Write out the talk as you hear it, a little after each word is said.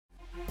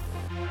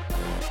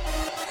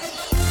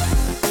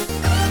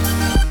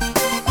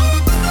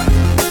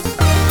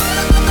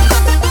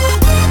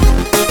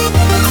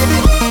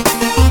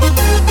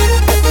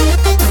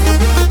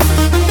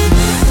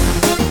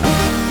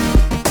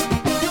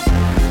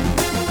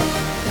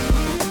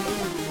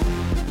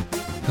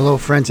Hello,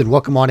 friends, and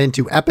welcome on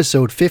into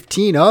episode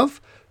 15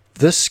 of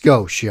The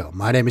SCO Show.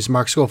 My name is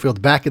Mark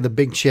Schofield, back in the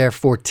big chair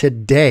for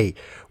today,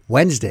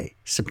 Wednesday,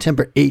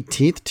 September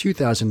 18th,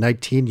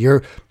 2019.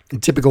 Your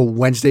typical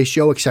Wednesday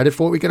show. Excited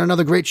for it? We got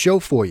another great show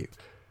for you.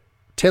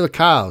 Taylor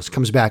Kyles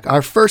comes back,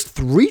 our first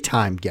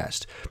three-time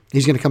guest.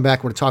 He's going to come back.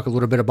 We're going to talk a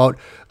little bit about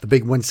the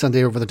big win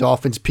Sunday over the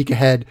Dolphins, peek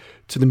ahead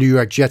to the New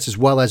York Jets, as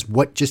well as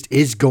what just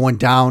is going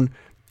down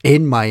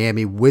in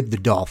Miami with the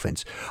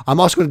Dolphins. I'm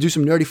also going to do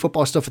some nerdy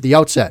football stuff at the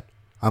outset.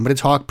 I'm going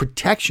to talk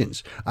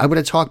protections. I'm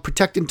going to talk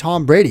protecting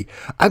Tom Brady.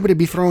 I'm going to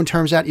be throwing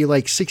terms at you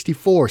like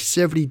 64,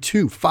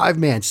 72,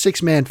 5-man,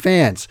 6-man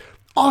fans.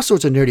 All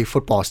sorts of nerdy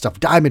football stuff,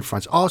 diamond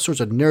fronts, all sorts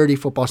of nerdy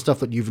football stuff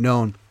that you've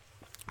known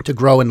to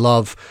grow and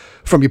love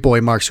from your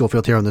boy Mark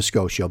Schofield here on The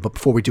SCO Show. But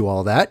before we do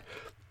all that,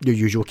 your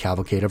usual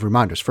cavalcade of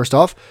reminders. First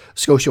off,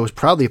 The SCO Show is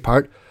proudly a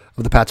part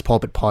of the Pat's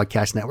Pulpit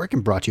Podcast Network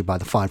and brought to you by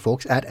the fine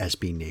folks at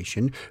SB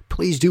Nation.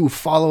 Please do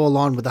follow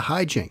along with the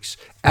hijinks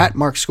at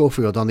Mark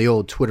Schofield on the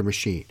old Twitter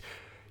machine.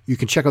 You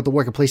can check out the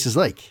work at places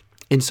like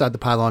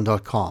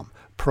InsideThePylon.com,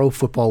 Pro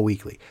Football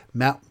Weekly,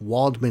 Matt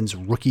Waldman's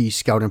Rookie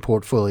Scouting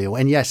Portfolio,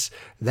 and yes,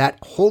 that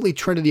holy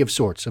trinity of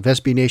sorts of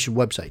SB Nation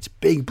websites,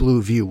 Big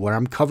Blue View, where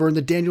I'm covering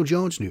the Daniel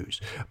Jones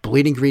news,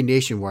 Bleeding Green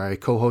Nation, where I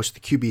co-host the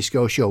QB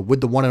SCO Show with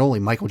the one and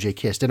only Michael J.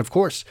 Kist, and of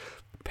course,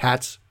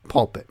 Pat's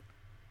Pulpit,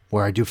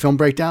 where I do film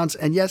breakdowns,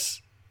 and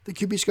yes, the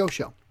QB SCO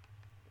Show.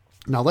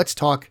 Now let's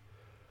talk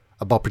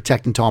about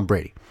protecting Tom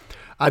Brady.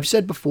 I've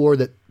said before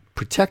that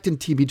protecting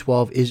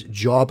TB12 is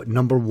job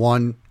number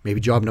one,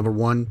 maybe job number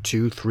 1,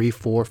 2, 3,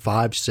 4,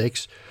 5,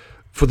 6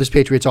 for this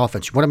Patriots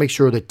offense. You want to make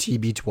sure that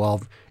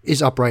TB12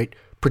 is upright,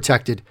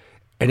 protected,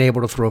 and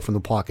able to throw from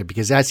the pocket,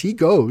 because as he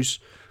goes,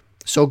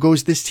 so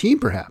goes this team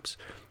perhaps.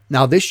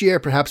 Now this year,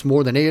 perhaps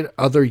more than any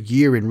other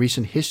year in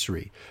recent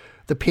history,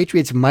 the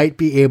Patriots might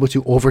be able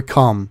to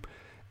overcome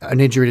an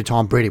injury to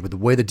Tom Brady with the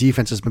way the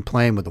defense has been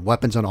playing, with the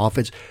weapons on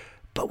offense,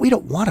 but we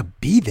don't want to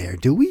be there,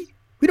 do we?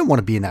 We don't want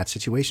to be in that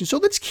situation. So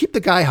let's keep the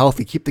guy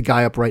healthy, keep the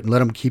guy upright, and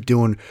let him keep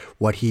doing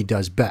what he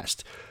does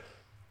best.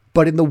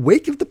 But in the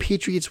wake of the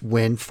Patriots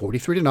win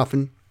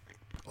 43-0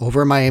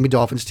 over a Miami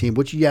Dolphins team,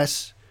 which,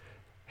 yes,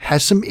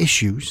 has some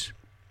issues,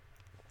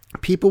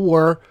 people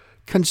were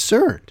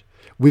concerned.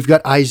 We've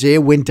got Isaiah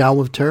Wynn down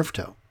with turf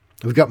toe.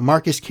 We've got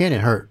Marcus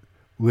Cannon hurt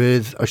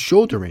with a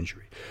shoulder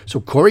injury.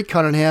 So Corey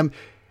Cunningham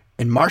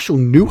and Marshall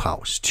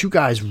Newhouse, two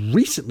guys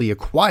recently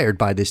acquired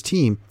by this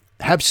team,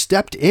 have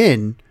stepped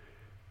in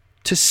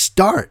to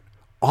start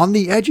on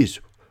the edges.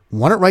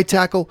 One at right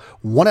tackle,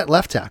 one at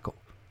left tackle.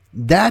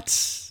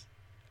 That's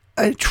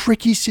a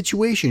tricky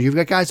situation. You've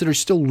got guys that are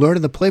still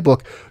learning the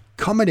playbook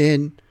coming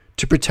in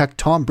to protect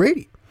Tom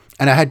Brady.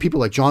 And I had people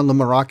like John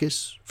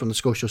Lamarakis from the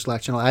SCO Show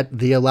Slack channel, at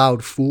The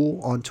Allowed Fool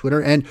on Twitter,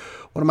 and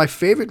one of my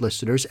favorite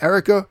listeners,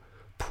 Erica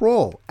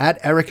Prohl, at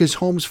Erica's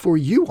Homes For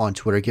You on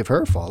Twitter. Give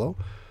her a follow.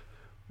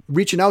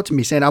 Reaching out to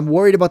me saying, I'm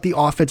worried about the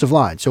offensive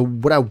line. So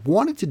what I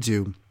wanted to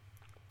do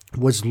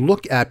was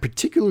look at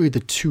particularly the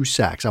 2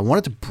 sacks. I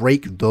wanted to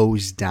break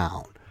those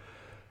down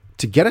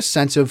to get a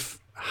sense of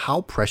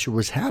how pressure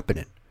was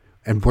happening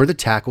and were the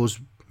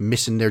tackles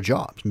missing their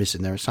jobs,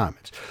 missing their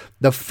assignments.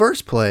 The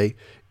first play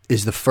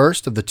is the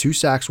first of the 2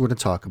 sacks we're going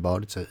to talk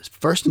about. It's a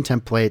 1st and 10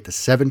 play at the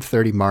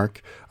 7:30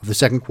 mark of the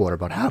second quarter,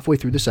 about halfway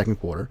through the second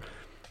quarter.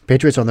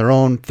 Patriots on their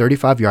own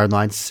 35-yard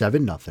line,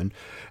 7-0.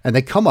 And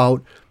they come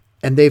out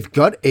and they've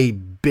got a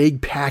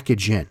big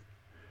package in.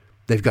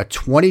 They've got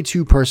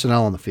 22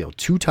 personnel on the field,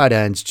 2 tight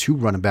ends, 2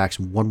 running backs,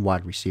 and 1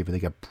 wide receiver. They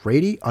got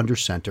Brady under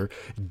center.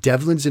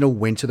 Devlin's in a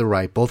wing to the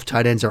right. Both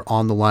tight ends are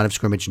on the line of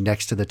scrimmage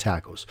next to the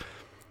tackles.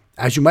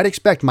 As you might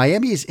expect,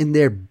 Miami is in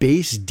their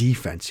base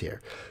defense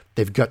here.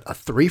 They've got a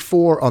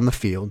 3-4 on the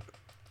field.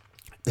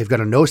 They've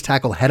got a nose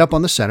tackle head up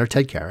on the center,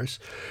 Ted Karras,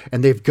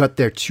 and they've got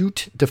their 2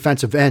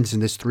 defensive ends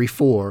in this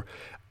 3-4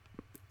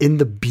 in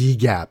the B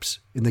gaps,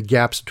 in the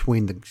gaps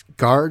between the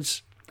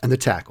guards and the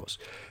tackles.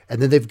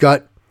 And then they've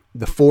got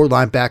the 4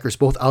 linebackers,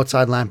 both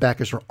outside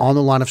linebackers, are on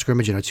the line of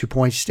scrimmage in a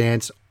 2-point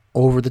stance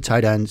over the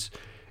tight ends,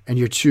 and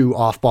your 2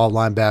 off-ball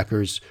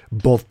linebackers,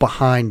 both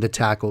behind the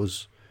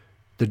tackles,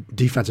 the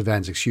defensive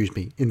ends,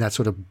 in that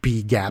sort of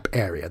B gap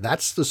area.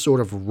 That's the sort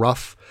of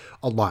rough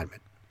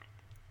alignment.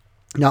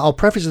 Now, I'll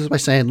preface this by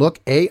saying, look,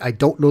 A, I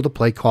don't know the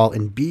play call,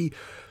 and B,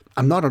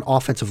 I'm not an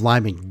offensive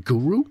lineman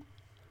guru,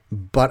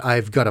 but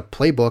I've got a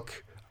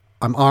playbook.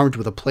 I'm armed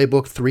with a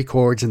playbook, 3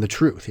 chords, and the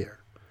truth here.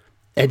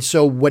 And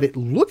so what it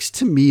looks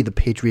to me the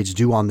Patriots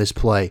do on this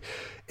play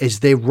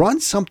is they run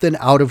something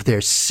out of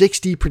their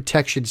 60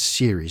 protection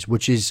series,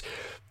 which is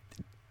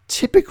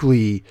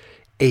typically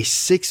a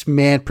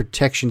 6-man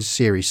protection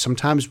series,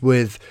 sometimes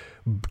with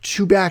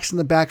 2 backs in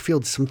the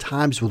backfield,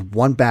 sometimes with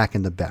 1 back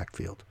in the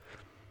backfield.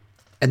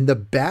 And the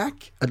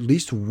back, at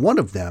least one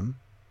of them,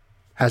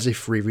 has a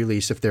free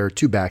release if there are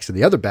 2 backs, and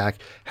the other back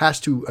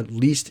has to at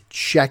least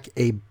check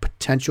a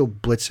potential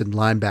blitzing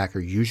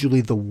linebacker,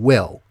 usually the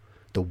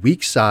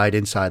weak side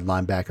inside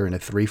linebacker in a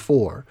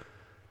 3-4,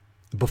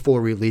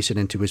 before releasing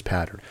into his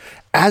pattern.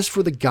 As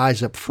for the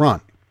guys up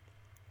front,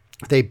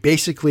 they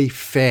basically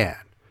fan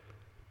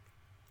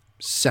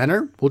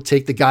Center will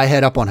take the guy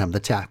head up on him, the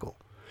tackle.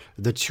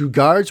 The two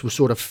guards will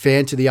sort of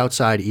fan to the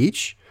outside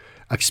each,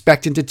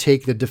 expecting to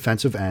take the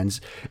defensive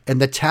ends,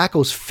 and the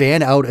tackles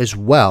fan out as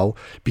well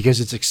because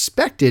it's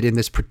expected in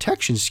this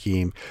protection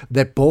scheme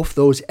that both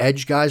those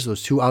edge guys,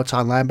 those two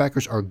outside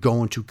linebackers, are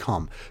going to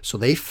come. So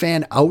they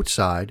fan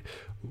outside,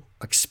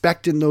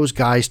 expecting those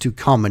guys to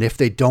come, and if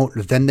they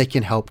don't, then they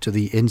can help to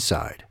the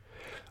inside.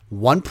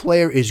 One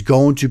player is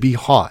going to be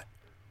hot.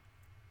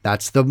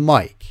 That's the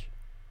Mike.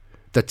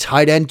 The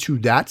tight end to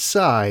that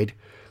side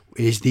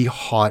is the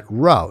hot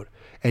route.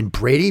 And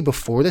Brady,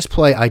 before this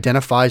play,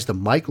 identifies the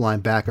Mike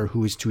linebacker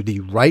who is to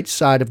the right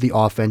side of the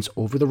offense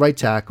over the right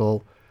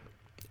tackle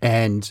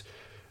and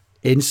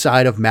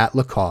inside of Matt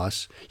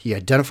LaCosse. He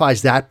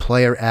identifies that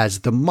player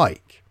as the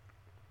Mike.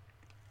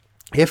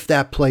 If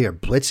that player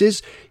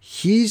blitzes,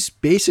 he's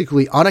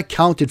basically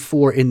unaccounted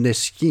for in this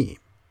scheme.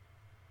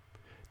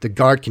 The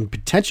guard can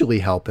potentially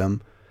help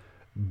him,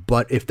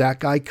 but if that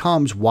guy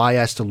comes, Y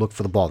has to look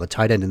for the ball. The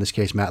tight end, in this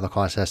case, Matt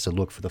LaCosse, has to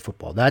look for the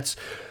football. That's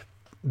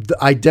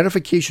the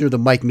identification of the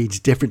Mike means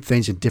different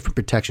things in different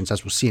protections,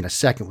 as we'll see in a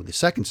second with the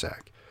second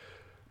sack.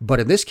 But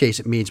in this case,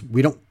 it means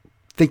we don't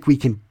think we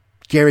can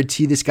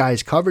guarantee this guy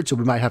is covered, so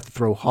we might have to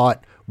throw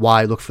hot,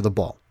 Y, look for the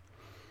ball.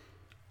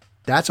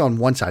 That's on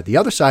one side. The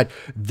other side,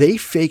 they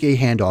fake a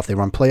handoff. They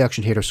run play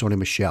action hitter Sony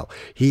Michel.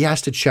 He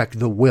has to check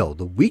the will,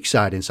 the weak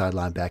side inside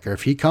linebacker.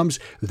 If he comes,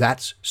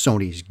 that's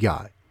Sony's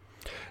guy.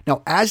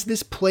 Now, as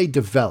this play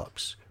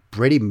develops,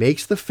 Brady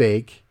makes the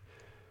fake.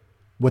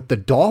 What the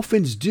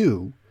Dolphins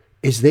do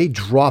is they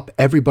drop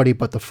everybody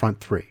but the front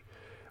three.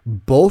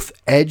 Both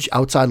edge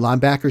outside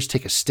linebackers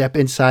take a step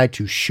inside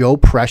to show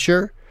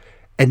pressure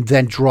and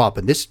then drop.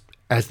 And this,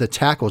 as the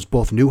tackles,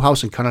 both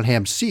Newhouse and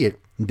Cunningham see it,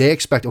 they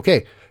expect,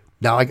 okay,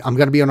 now I'm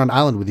going to be on an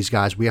island with these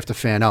guys. We have to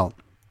fan out.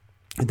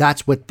 And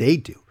that's what they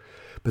do.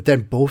 But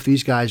then both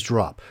these guys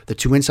drop. The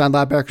two inside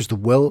linebackers, the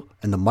Will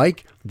and the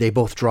Mike, they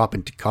both drop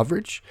into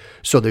coverage.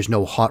 So there's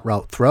no hot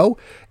route throw.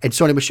 And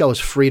Sony Michel is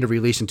free to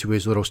release into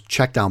his little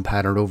check down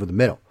pattern over the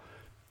middle.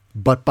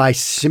 But by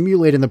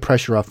simulating the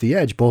pressure off the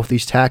edge, both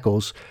these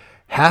tackles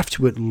have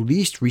to at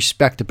least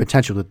respect the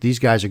potential that these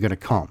guys are going to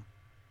come.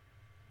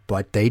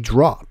 But they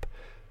drop.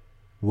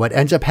 What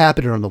ends up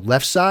happening on the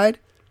left side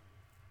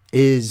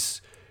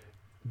is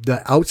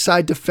the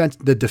outside defense,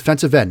 the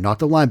defensive end, not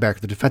the linebacker,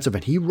 the defensive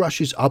end. He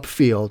rushes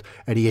upfield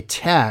and he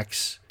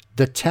attacks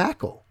the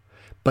tackle.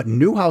 But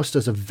Newhouse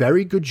does a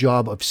very good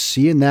job of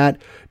seeing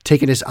that,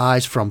 taking his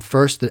eyes from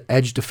first the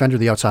edge defender,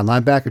 the outside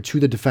linebacker, to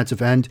the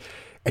defensive end.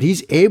 And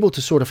he's able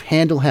to sort of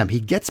handle him. He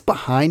gets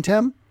behind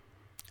him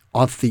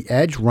off the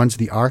edge, runs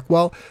the arc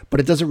well, but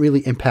it doesn't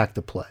really impact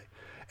the play.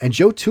 And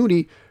Joe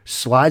Thuney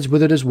slides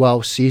with it as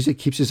well, sees it,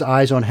 keeps his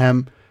eyes on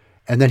him,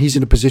 and then he's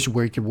in a position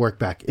where he can work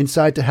back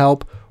inside to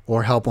help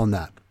or help on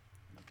that.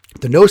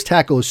 The nose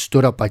tackle is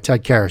stood up by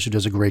Ted Karras, who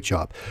does a great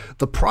job.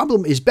 The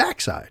problem is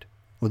backside,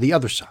 or the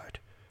other side,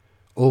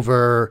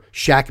 over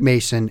Shaq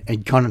Mason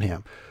and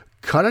Cunningham.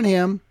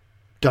 Cunningham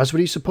does what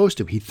he's supposed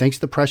to. He thinks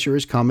the pressure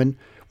is coming.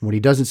 When he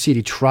doesn't see it,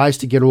 he tries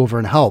to get over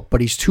and help,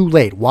 but he's too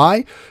late.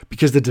 Why?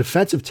 Because the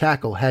defensive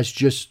tackle has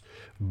just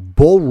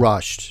bull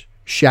rushed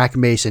Shaq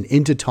Mason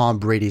into Tom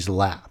Brady's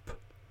lap.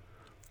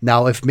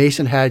 Now, if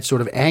Mason had sort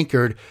of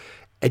anchored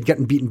and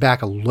gotten beaten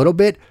back a little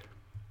bit,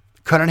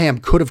 Cunningham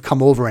could have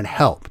come over and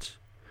helped.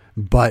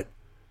 But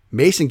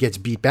Mason gets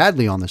beat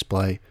badly on this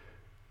play.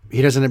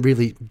 He doesn't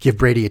really give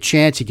Brady a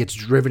chance. He gets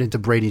driven into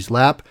Brady's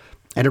lap,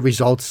 and it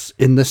results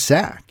in the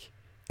sack.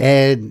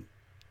 And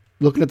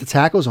looking at the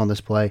tackles on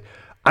this play,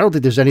 I don't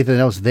think there's anything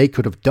else they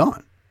could have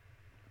done.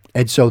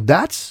 And so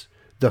that's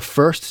the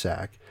first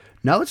sack.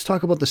 Now let's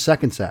talk about the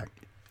second sack.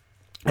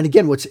 And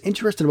again, what's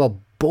interesting about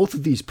both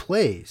of these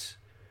plays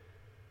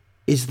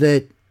is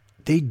that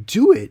they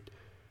do it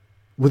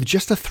with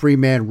just a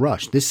three-man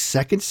rush. This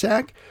second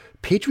sack,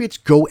 Patriots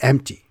go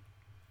empty.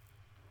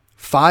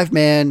 Five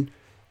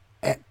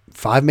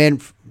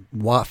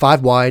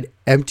wide,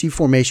 empty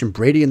formation,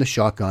 Brady in the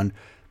shotgun.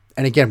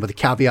 And again, with the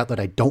caveat that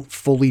I don't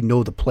fully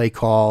know the play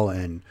call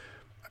and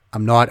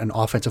I'm not an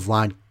offensive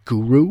line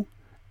guru.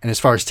 And as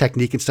far as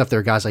technique and stuff, there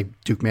are guys like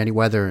Duke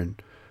Manyweather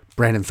and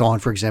Brandon Thorne,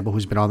 for example,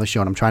 who's been on the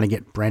show. And I'm trying to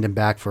get Brandon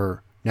back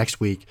for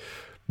next week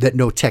that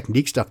know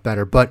technique stuff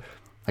better. But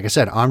like I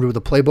said, armed with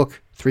the playbook,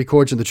 three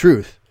chords and the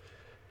truth.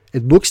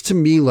 It looks to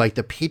me like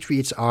the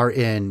Patriots are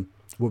in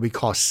what we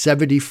call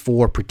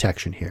 74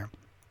 protection here,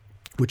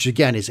 which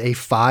again is a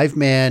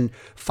five-man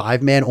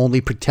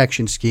only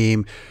protection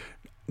scheme.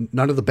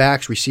 None of the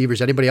backs,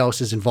 receivers, anybody else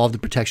is involved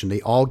in protection.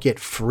 They all get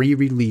free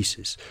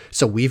releases.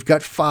 So we've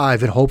got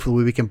five, and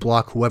hopefully we can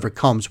block whoever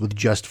comes with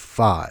just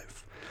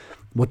five.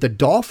 What the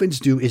Dolphins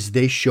do is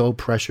they show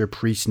pressure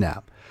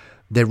pre-snap.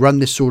 They run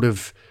this sort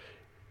of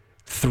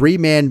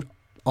three-man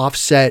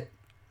offset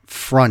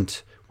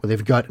front where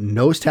they've got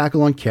nose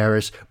tackle on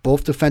Karras,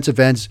 both defensive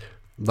ends,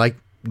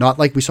 not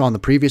like we saw in the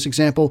previous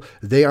example,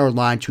 they are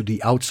aligned to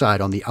the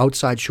outside, on the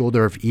outside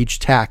shoulder of each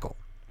tackle.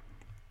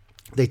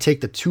 They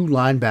take the two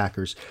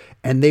linebackers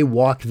and they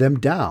walk them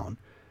down.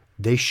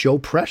 They show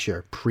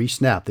pressure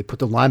pre-snap. They put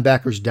the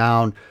linebackers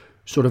down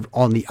sort of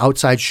on the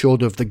outside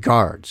shoulder of the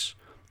guards.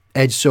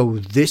 And so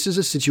this is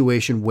a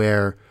situation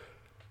where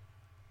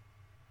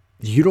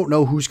you don't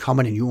know who's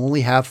coming and you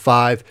only have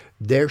 5.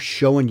 They're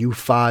showing you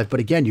 5. But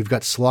again, you've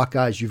got slot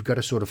guys. You've got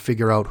to sort of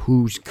figure out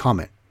who's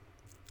coming.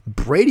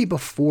 Brady,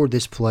 before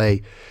this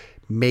play,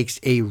 makes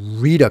a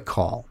read a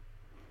call.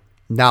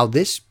 Now,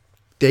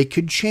 they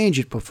could change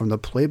it, but from the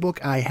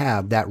playbook I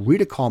have, that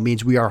read a call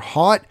means we are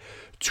hot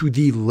to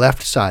the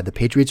left side. The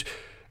Patriots,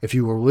 if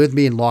you were with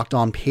me in Locked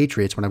On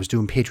Patriots when I was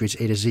doing Patriots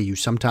A to Z,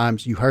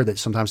 you heard that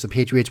sometimes the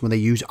Patriots, when they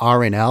use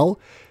R and L,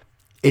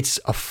 it's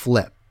a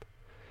flip.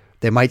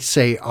 They might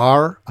say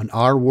an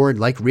R word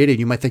like read it.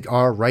 You might think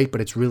R right,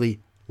 but it's really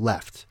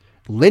left.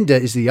 Linda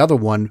is the other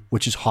one,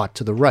 which is hot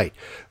to the right.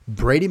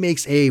 Brady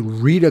makes a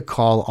read a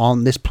call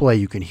on this play.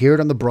 You can hear it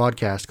on the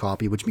broadcast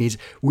copy, which means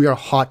we are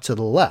hot to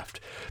the left.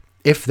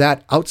 If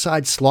that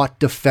outside slot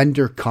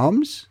defender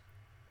comes,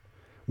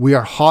 we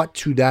are hot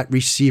to that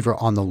receiver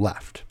on the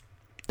left.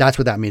 That's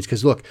what that means.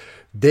 Because look,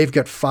 they've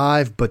got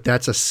 5, but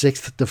that's a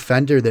 6th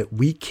defender that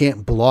we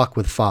can't block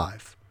with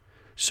 5.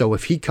 So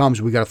if he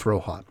comes, we got to throw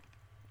hot.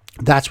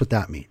 That's what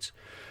that means.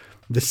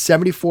 The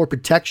 74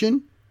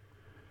 protection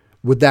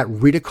with that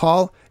read a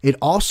call, it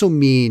also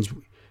means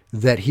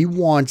that he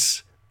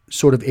wants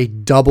sort of a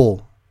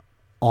double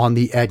on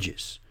the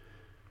edges,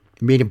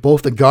 meaning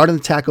both the guard and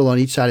the tackle on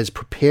each side is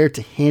prepared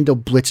to handle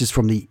blitzes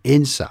from the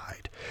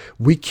inside.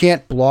 We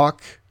can't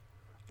block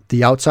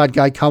the outside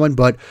guy coming,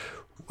 but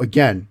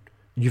again,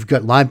 you've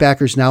got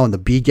linebackers now in the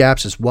B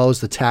gaps as well as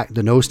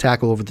the nose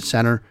tackle over the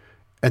center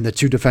and the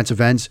 2 defensive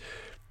ends.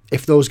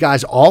 If those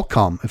guys all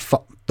come,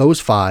 those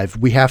 5,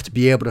 we have to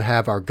be able to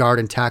have our guard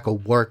and tackle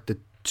work the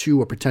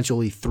 2 or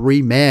potentially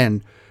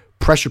 3-man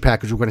pressure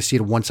package we're going to see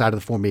to one side of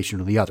the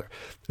formation or the other.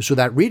 So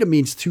that read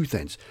means 2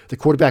 things. The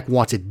quarterback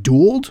wants it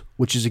dueled,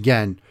 which is,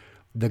 again,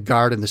 the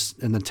guard and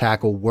the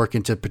tackle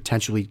working to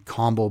potentially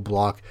combo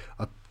block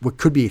what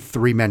could be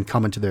 3 men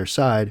coming to their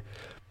side.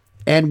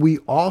 And we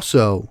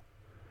also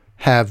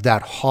have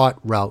that hot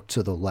route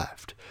to the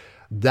left.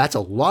 That's a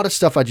lot of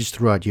stuff I just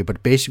threw at you,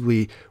 but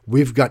basically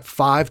we've got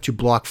 5 to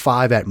block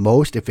 5 at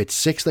most. If it's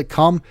 6 that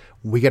come,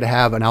 we got to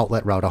have an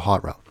outlet route, a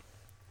hot route.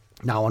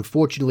 Now,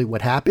 unfortunately,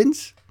 what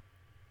happens?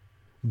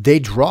 They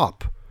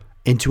drop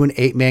into an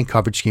 8-man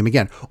coverage scheme.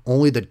 Again,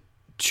 only the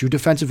 2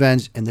 defensive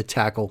ends and the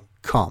tackle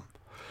come.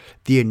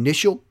 The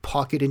initial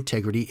pocket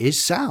integrity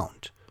is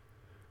sound.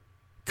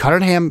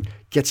 Cunningham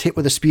gets hit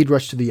with a speed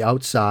rush to the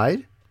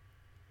outside,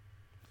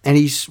 and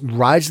he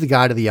rides the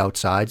guy to the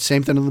outside.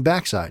 Same thing on the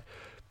backside.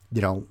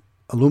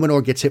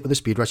 Illuminor gets hit with a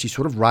speed rush. He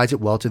sort of rides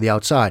it well to the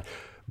outside.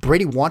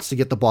 Brady wants to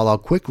get the ball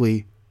out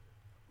quickly,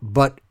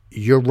 but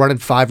you're running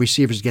 5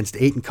 receivers against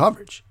 8 in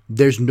coverage.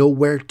 There's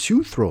nowhere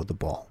to throw the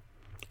ball.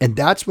 And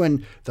that's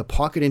when the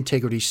pocket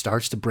integrity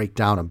starts to break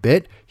down a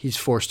bit. He's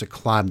forced to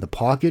climb the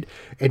pocket.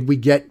 And we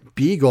get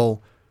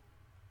Beagle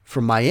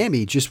from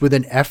Miami just with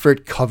an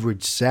effort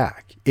coverage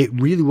sack. It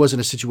really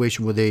wasn't a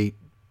situation where they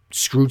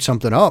screwed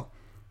something up.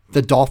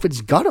 The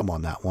Dolphins got him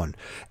on that one.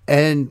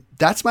 And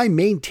that's my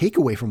main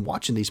takeaway from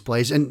watching these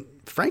plays. And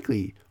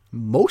frankly,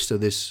 most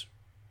of this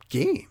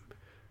game.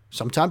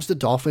 Sometimes the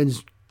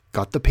Dolphins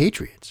got the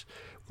Patriots.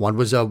 One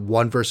was a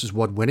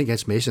 1-versus-1 win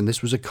against Mason.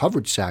 This was a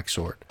coverage sack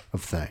sort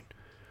of thing.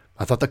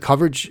 I thought the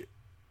coverage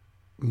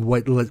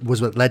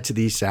was what led to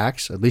these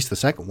sacks, at least the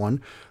second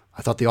one.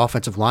 I thought the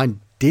offensive line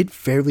did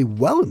fairly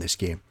well in this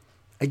game.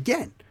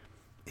 Again,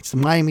 it's the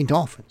Miami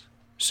Dolphins.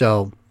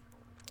 So,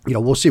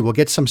 we'll see. We'll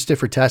get some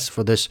stiffer tests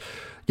for this.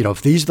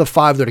 If these are the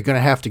 5 that are going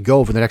to have to go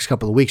over the next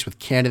couple of weeks with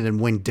Cannon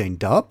and Wynn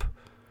dinged up,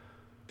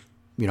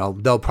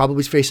 they'll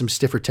probably face some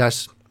stiffer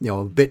tests,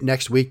 a bit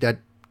next week that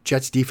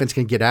Jets defense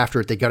can get after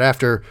it. They got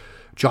after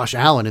Josh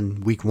Allen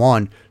in week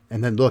 1.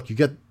 And then look, you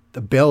got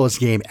the Bills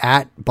game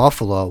at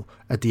Buffalo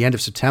at the end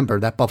of September.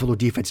 That Buffalo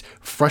defense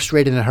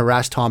frustrated and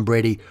harassed Tom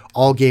Brady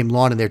all game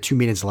long in their 2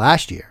 meetings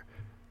last year.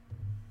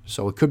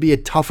 So it could be a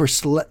tougher,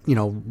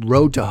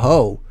 road to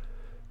hoe,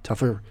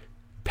 tougher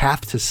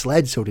path to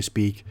sled, so to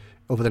speak,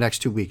 over the next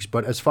 2 weeks.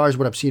 But as far as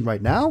what I've seen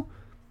right now,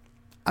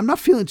 I'm not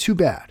feeling too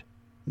bad.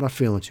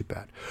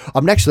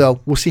 Up next,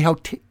 though, we'll see how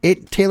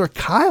Taylor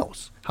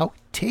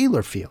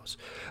feels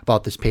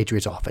about this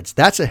Patriots offense.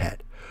 That's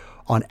ahead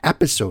on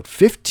episode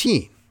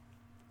 15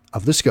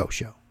 of The SCO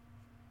Show.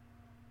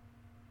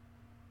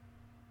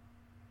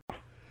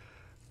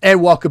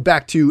 And welcome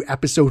back to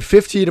episode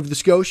 15 of The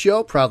SCO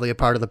Show, proudly a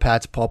part of the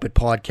Pat's Pulpit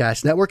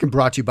Podcast Network and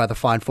brought to you by the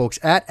fine folks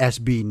at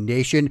SB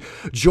Nation.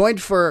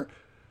 Joined for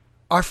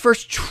our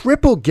first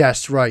triple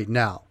guest right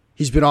now.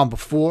 He's been on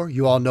before.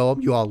 You all know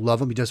him. You all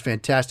love him. He does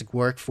fantastic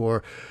work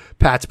for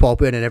Pat's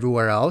Pulpit and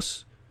everywhere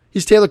else.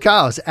 He's Taylor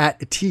Kyles at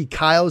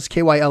TKyles,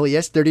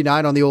 Kyles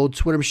 39 on the old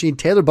Twitter machine.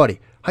 Taylor, buddy,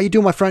 how you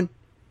doing, my friend?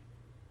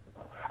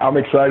 I'm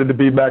excited to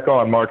be back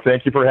on, Mark.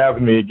 Thank you for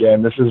having me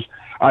again.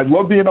 I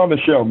love being on the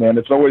show, man.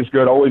 It's always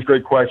good, always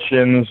great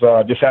questions.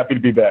 Just happy to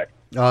be back.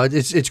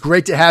 It's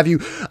great to have you.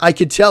 I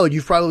could tell, and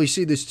you've probably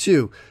seen this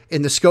too,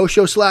 in the SCO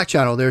Show Slack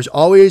channel, there's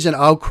always an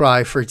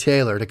outcry for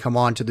Taylor to come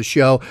on to the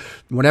show.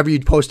 Whenever you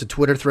post a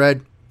Twitter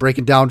thread,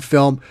 breaking down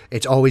film.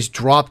 It's always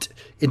dropped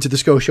into the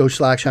SCO Show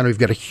Slack channel. We've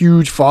got a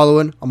huge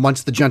following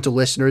amongst the gentle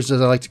listeners, as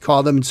I like to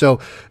call them. And so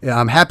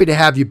I'm happy to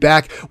have you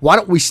back. Why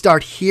don't we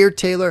start here,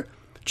 Taylor?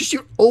 Just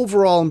your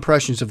overall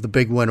impressions of the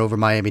big win over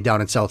Miami down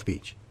in South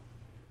Beach.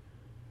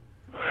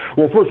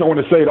 Well, first I want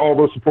to say to all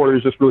those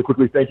supporters, just really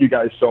quickly, thank you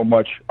guys so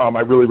much. I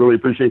really, really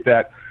appreciate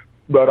that.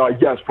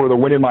 But yes, for the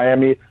win in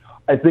Miami,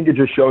 I think it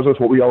just shows us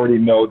what we already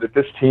know, that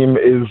this team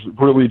is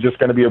really just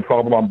going to be a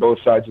problem on both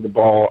sides of the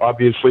ball.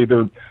 Obviously,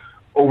 they're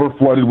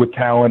overflooded with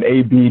talent.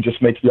 AB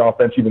just makes the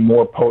offense even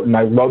more potent.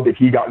 I love that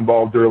he got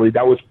involved early.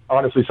 That was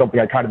honestly something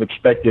I kind of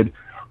expected,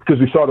 because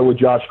we saw that with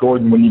Josh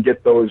Gordon. When you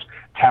get those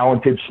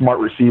talented, smart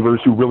receivers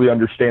who really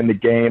understand the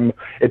game,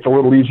 it's a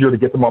little easier to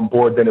get them on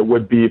board than it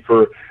would be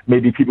for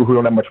maybe people who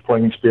don't have much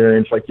playing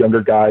experience, like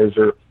younger guys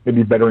or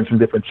maybe veterans from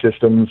different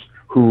systems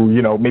who,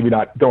 maybe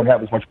don't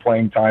have as much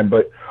playing time.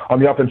 But on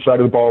the offense side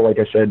of the ball, like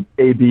I said,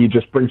 AB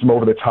just brings them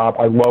over the top.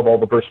 I love all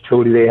the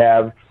versatility they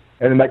have.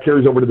 And then that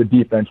carries over to the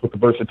defense with the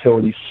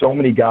versatility. So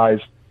many guys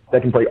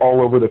that can play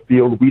all over the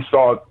field. We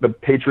saw the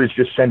Patriots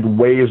just send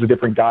waves of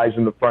different guys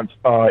in the front,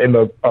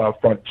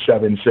 front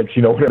 7, 6,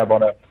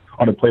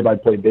 on a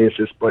play-by-play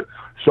basis. But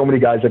so many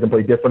guys that can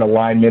play different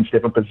alignments,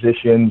 different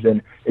positions,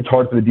 and it's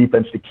hard for the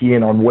defense to key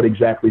in on what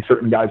exactly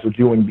certain guys are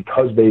doing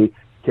because they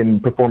can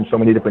perform so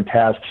many different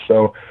tasks.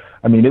 So,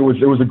 I mean, it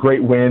was a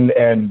great win,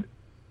 and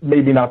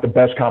maybe not the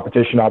best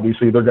competition.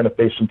 Obviously, they're going to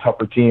face some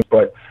tougher teams,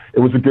 but it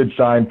was a good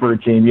sign for a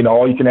team.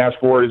 All you can ask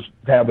for is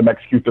to have them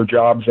execute their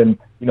jobs and,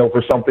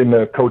 for something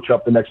to coach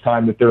up the next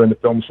time that they're in the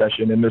film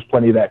session. And there's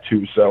plenty of that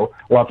too. So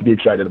a lot to be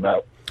excited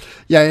about.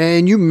 Yeah,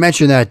 and you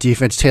mentioned that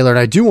defense, Taylor, and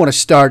I do want to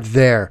start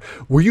there.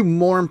 Were you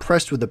more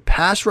impressed with the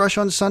pass rush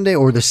on Sunday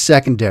or the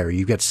secondary?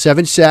 You've got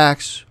 7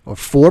 sacks or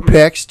 4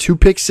 picks, 2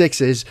 pick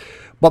sixes,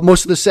 but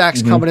most of the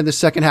sacks coming in the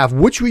second half.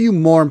 Which were you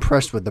more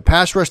impressed with, the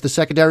pass rush, the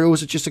secondary, or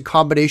was it just a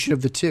combination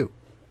of the two?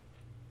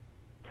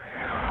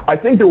 I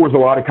think there was a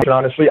lot of,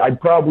 honestly, I'd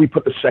probably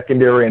put the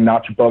secondary a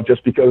notch above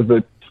just because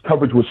the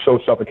coverage was so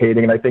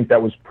suffocating, and I think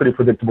that was pretty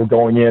predictable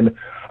going in.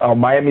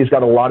 Miami's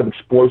got a lot of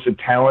explosive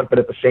talent, but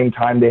at the same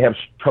time, they have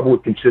trouble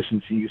with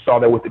consistency. You saw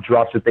that with the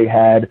drops that they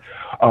had.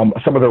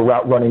 Some of their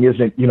route running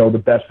isn't, the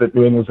best that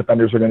New England's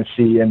defenders are going to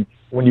see, and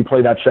when you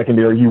play that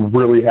secondary, you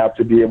really have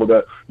to be able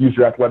to use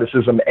your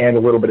athleticism and a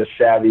little bit of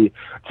savvy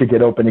to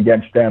get open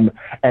against them.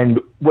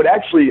 And what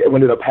actually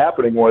ended up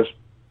happening was,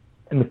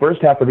 in the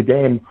first half of the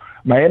game,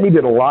 Miami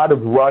did a lot of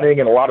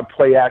running and a lot of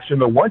play action.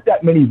 There weren't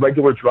that many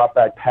regular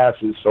drop-back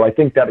passes, so I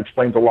think that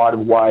explains a lot of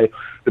why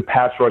the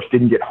pass rush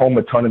didn't get home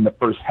a ton in the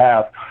first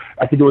half.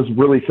 I think it was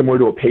really similar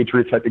to a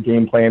Patriots type of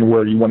game plan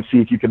where you want to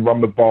see if you can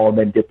run the ball and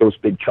then get those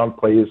big chunk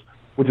plays,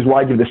 which is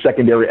why I give the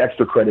secondary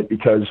extra credit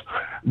because,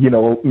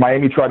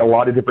 Miami tried a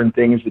lot of different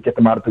things to get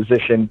them out of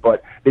position,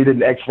 but they did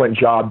an excellent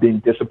job being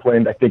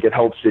disciplined. I think it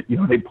helps that,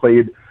 they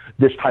played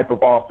this type of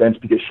offense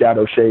because Chad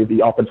O'Shea,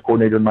 the offense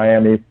coordinator in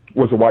Miami,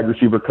 was a wide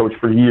receiver coach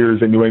for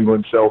years in New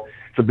England. So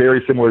it's a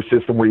very similar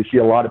system where you see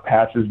a lot of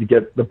passes to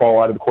get the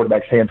ball out of the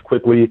quarterback's hands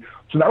quickly.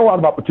 So not a lot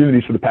of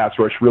opportunities for the pass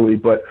rush, really.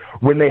 But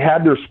when they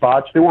had their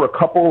spots, there were a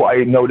couple.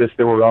 I noticed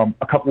there were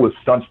a couple of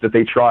stunts that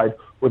they tried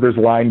where there's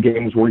line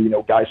games where,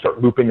 guys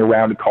start looping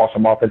around and cause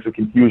some offensive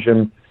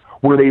confusion,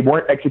 where they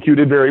weren't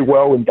executed very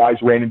well and guys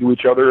ran into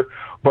each other.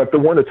 But there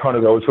weren't a ton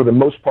of those. For the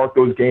most part,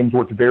 those games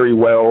worked very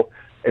well.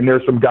 And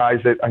there's some guys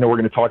that I know we're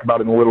going to talk about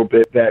in a little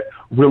bit that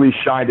really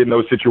shined in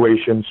those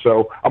situations.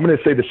 So I'm going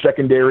to say the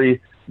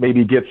secondary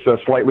maybe gets a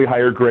slightly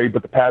higher grade,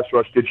 but the pass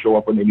rush did show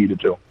up when they needed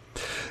to.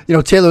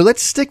 Taylor,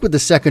 let's stick with the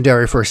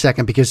secondary for a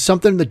second because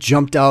something that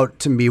jumped out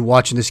to me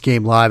watching this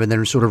game live and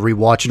then sort of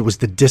rewatching it was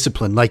the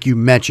discipline. Like you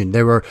mentioned,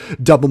 there were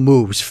double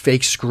moves,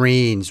 fake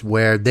screens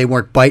where they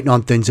weren't biting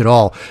on things at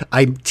all.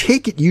 I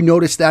take it you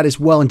noticed that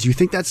as well, and do you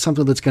think that's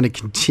something that's going to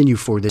continue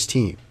for this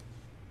team?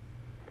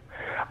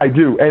 I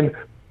do, and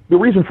the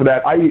reason for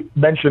that, I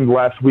mentioned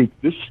last week,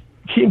 this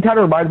team kind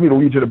of reminds me of the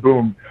Legion of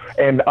Boom.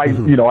 And I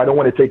don't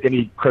want to take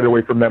any credit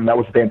away from them. That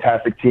was a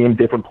fantastic team,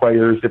 different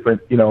players,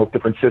 different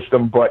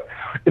system. But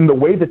in the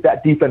way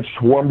that defense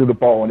swarmed to the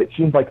ball, and it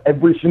seemed like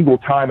every single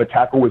time a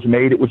tackle was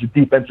made, it was a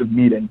defensive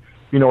meeting.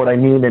 You know what I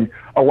mean? And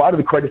a lot of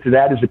the credit to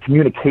that is the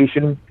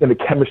communication and the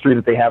chemistry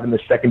that they have in the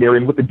secondary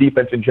and with the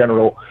defense in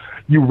general.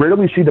 You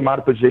rarely see them out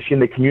of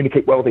position. They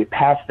communicate well. They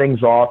pass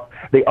things off.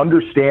 They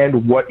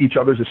understand what each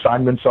other's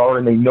assignments are,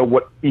 and they know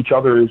what each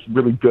other is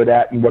really good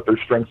at and what their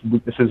strengths and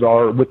weaknesses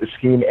are with the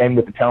scheme and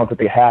with the talent that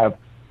they have.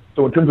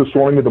 So in terms of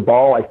swarming to the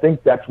ball, I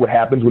think that's what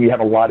happens when you have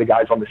a lot of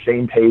guys on the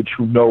same page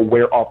who know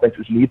where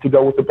offenses need to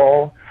go with the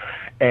ball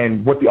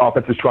and what the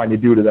offense is trying to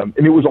do to them.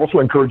 And it was also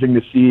encouraging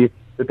to see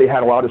that they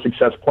had a lot of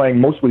success playing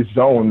mostly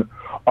zone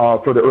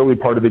for the early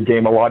part of the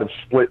game, a lot of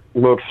split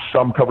looks,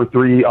 some cover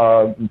three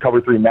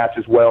match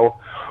as well,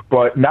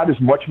 but not as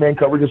much man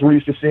coverage as we're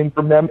used to seeing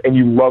from them. And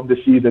you love to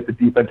see that the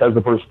defense has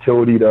the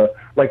versatility to,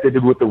 like they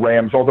did with the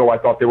Rams, although I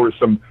thought there were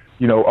some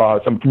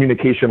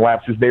communication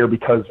lapses there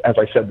because, as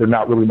I said, they're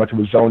not really much of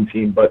a zone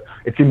team, but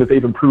it seemed that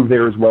they've improved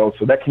there as well.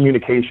 So that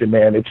communication,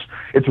 man,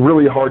 it's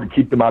really hard to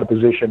keep them out of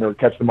position or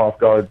catch them off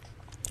guard.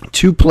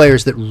 Two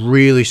players that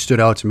really stood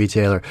out to me,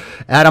 Taylor.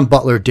 Adam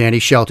Butler, Danny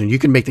Shelton. You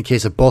can make the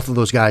case that both of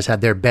those guys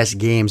had their best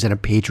games in a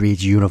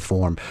Patriots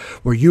uniform.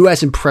 Were you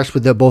as impressed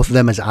with both of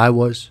them as I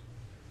was?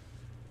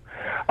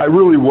 I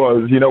really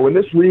was. You know, in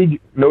this league,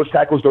 nose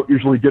tackles don't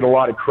usually get a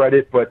lot of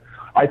credit, but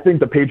I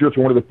think the Patriots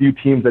are one of the few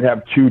teams that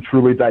have two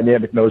truly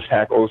dynamic nose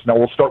tackles. Now,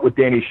 we'll start with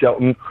Danny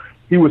Shelton.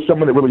 He was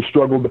someone that really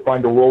struggled to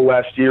find a role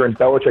last year, and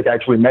Belichick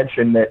actually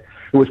mentioned that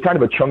it was kind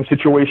of a Chung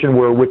situation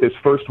where with his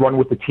first run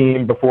with the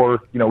team before,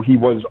 you know, he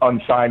was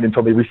unsigned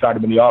until they re-signed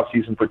him in the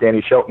offseason for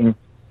Danny Shelton.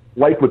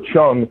 Like with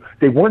Chung,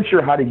 they weren't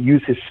sure how to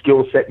use his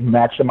skill set and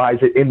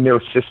maximize it in their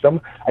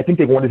system. I think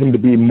they wanted him to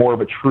be more of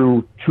a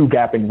true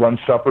two-gapping run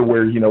stuffer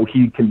where, you know,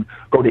 he can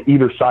go to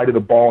either side of the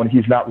ball and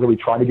he's not really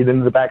trying to get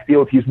into the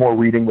backfield. He's more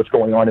reading what's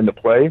going on in the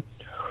play.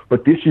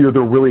 But this year,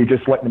 they're really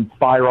just letting him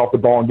fire off the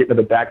ball and get into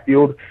the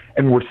backfield.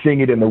 And we're seeing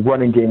it in the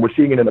running game. We're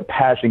seeing it in the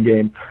passing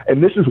game.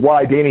 And this is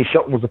why Danny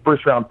Shelton was a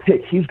first-round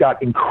pick. He's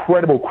got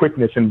incredible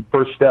quickness and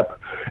first-step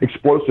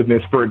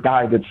explosiveness for a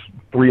guy that's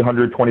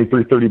 320,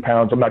 330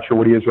 pounds. I'm not sure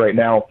what he is right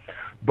now.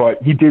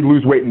 But he did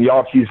lose weight in the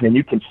offseason, and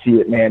you can see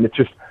it, man. It's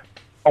just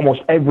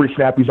almost every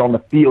snap he's on the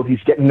field,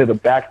 he's getting into the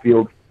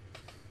backfield.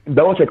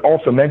 Belichick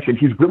also mentioned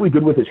he's really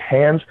good with his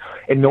hands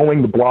and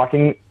knowing the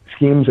blocking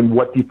schemes and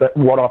what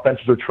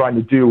offenses are trying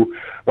to do.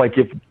 Like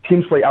if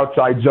teams play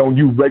outside zone,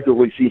 you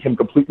regularly see him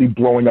completely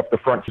blowing up the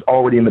front. He's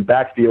already in the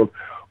backfield,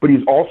 but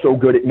he's also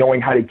good at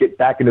knowing how to get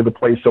back into the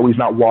play so he's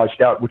not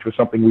washed out, which was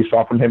something we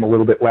saw from him a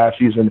little bit last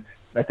season.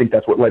 I think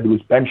that's what led to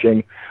his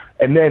benching.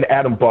 And then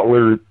Adam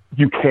Butler,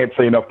 you can't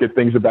say enough good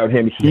things about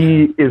him.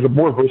 He is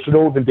more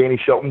versatile than Danny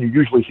Shelton. You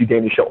usually see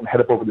Danny Shelton head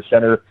up over the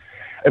center.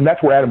 And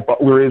that's where Adam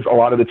Butler is a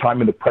lot of the time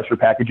in the pressure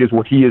packages,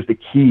 where he is the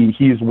key.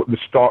 He is the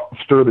straw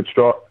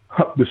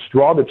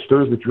that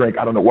stirs the drink.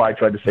 I don't know why I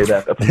tried to say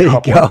that. That's a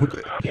tough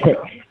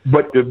one.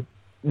 But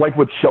like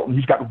with Shelton,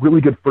 he's got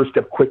really good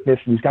first-step quickness,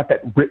 and he's got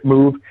that rip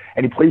move,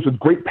 and he plays with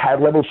great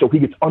pad level, so he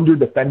gets under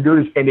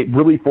defenders, and it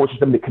really forces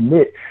them to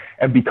commit.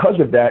 And because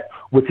of that,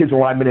 with his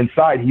alignment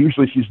inside, he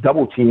usually sees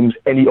double teams,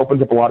 and he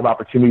opens up a lot of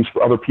opportunities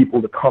for other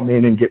people to come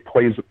in and get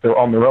plays if they're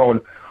on their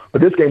own. But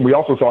this game, we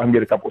also saw him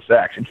get a couple of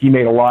sacks, and he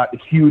made a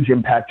huge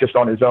impact just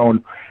on his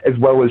own, as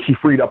well as he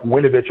freed up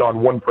Winovich on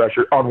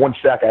one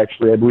sack,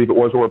 actually, I believe it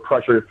was, or a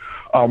pressure.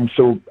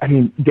 So, I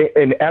mean,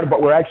 and Adam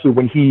Butler, actually,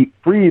 when he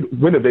freed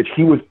Winovich,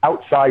 he was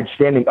outside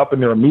standing up in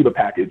their amoeba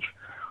package.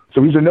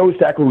 So he's a nose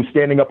tackle who's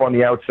standing up on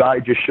the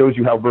outside, just shows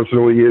you how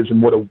versatile he is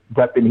and what a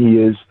weapon he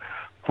is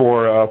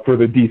for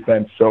the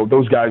defense. So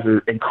those guys are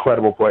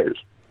incredible players.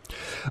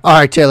 All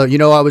right, Taylor, you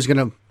know I was going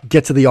to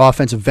get to the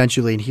offense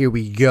eventually, and here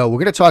we go. We're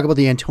going to talk about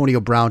the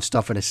Antonio Brown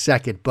stuff in a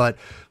second, but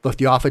look,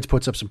 the offense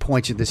puts up some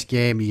points in this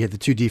game. You had the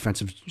two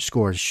defensive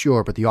scores,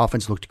 sure, but the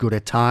offense looked good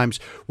at times.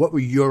 What were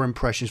your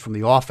impressions from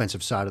the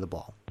offensive side of the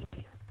ball?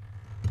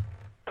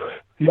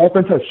 The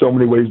offense has so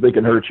many ways they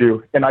can hurt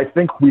you, and I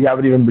think we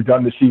haven't even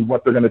begun to see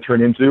what they're going to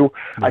turn into.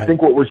 Right. I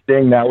think what we're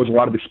seeing now is a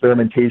lot of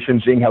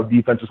experimentation, seeing how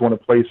defenses want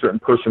to play certain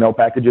personnel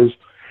packages,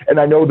 and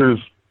I know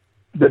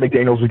that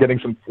McDaniels is getting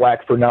some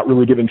flack for not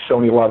really giving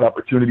Sony a lot of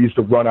opportunities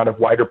to run out of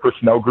wider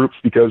personnel groups,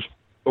 because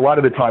a lot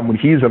of the time when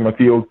he's on the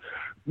field,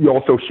 you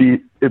also see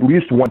at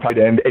least one tight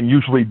end and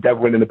usually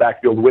Devlin in the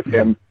backfield with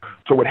him.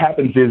 So what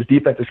happens is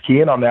defenses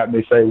key in on that and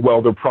they say,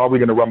 well, they're probably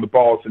going to run the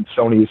ball since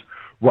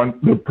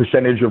the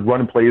percentage of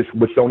run plays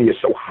with Sony is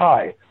so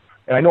high.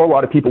 And I know a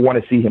lot of people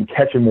want to see him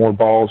catching more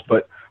balls,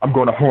 but I'm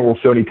going on a little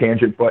Sony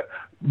tangent, but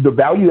the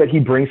value that he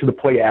brings to the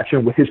play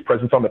action with his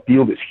presence on the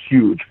field is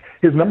huge.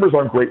 His numbers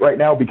aren't great right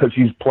now because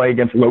he's playing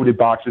against loaded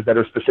boxes that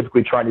are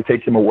specifically trying to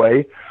take him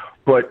away.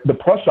 But the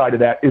plus side of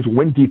that is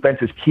when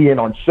defenses key in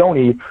on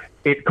Sony,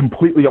 it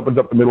completely opens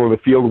up the middle of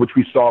the field, which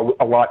we saw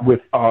a lot with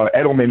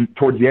Edelman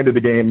towards the end of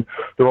the game.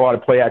 There were a lot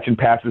of play action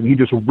passes, and he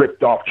just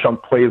ripped off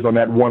chunk plays on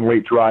that one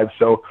late drive.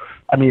 So,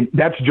 I mean,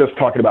 that's just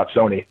talking about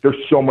Sony. There's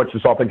so much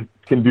this offense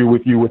can do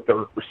with you with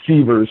the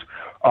receivers.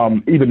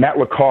 Even Matt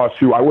Lacoste,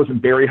 who I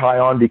wasn't very high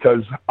on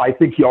because I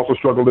think he also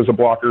struggled as a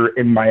blocker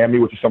in Miami,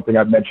 which is something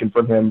I've mentioned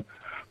from him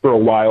for a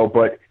while.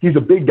 But he's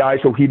a big guy,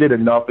 so he did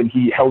enough, and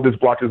he held his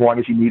blocks as long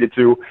as he needed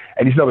to.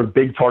 And he's another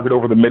big target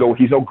over the middle.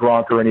 He's no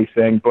Gronk or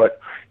anything,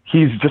 but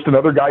he's just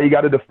another guy you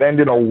got to defend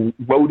in a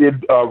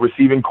loaded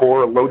receiving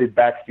core, a loaded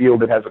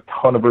backfield that has a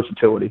ton of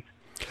versatility.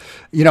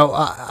 You know,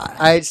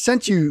 I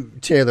sent you,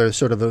 Taylor,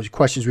 sort of those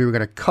questions we were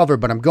going to cover,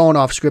 but I'm going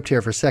off script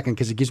here for a second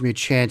because it gives me a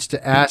chance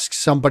to ask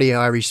somebody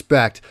I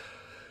respect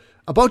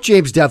about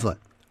James Devlin.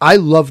 I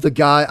love the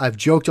guy. I've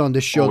joked on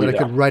this show I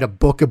could write a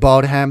book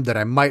about him, that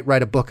I might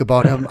write a book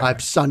about him.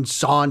 I've sung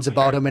songs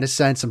about him in a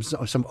sense,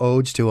 some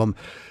odes to him.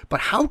 But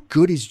how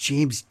good is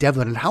James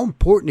Devlin, and how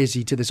important is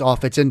he to this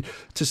offense and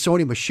to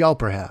Sony Michel,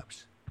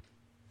 perhaps?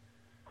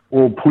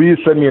 Well, please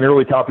send me an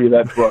early copy of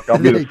that book. I'll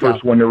be the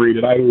first one to read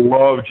it. I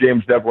love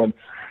James Devlin.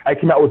 I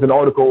came out with an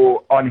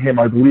article on him,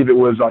 I believe it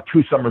was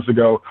 2 summers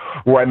ago,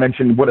 where I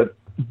mentioned what a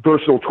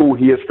versatile tool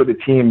he is for the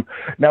team.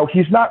 Now,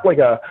 he's not like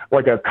a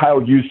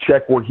Kyle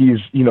Juszczyk where he's,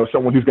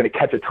 someone who's going to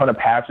catch a ton of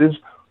passes,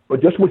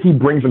 but just what he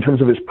brings in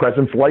terms of his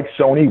presence, like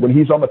Sony, when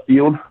he's on the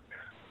field,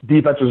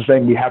 defenses are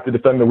saying we have to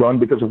defend the run,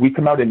 because if we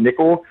come out in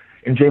nickel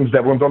and James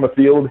Devlin's on the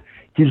field,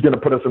 he's going to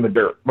put us in the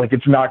dirt. Like,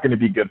 it's not going to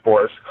be good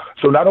for us.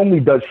 So not only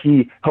does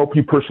he help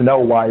you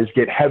personnel-wise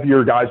get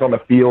heavier guys on the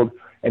field,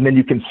 and then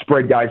you can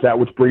spread guys out,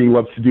 which Brady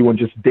loves to do, and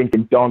just dink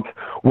and dunk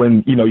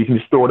when, you can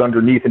just throw it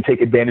underneath and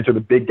take advantage of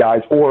the big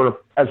guys. Or,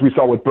 as we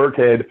saw with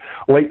Burkhead,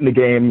 late in the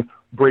game,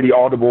 Brady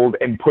audibled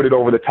and put it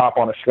over the top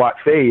on a slot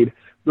fade.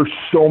 There's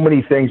so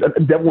many things.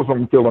 Devil was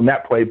on the field on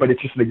that play, but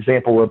it's just an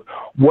example of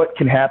what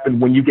can happen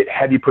when you get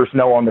heavy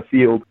personnel on the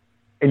field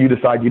and you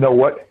decide, you know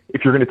what,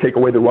 if you're going to take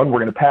away the run, we're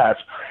going to pass.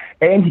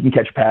 And he can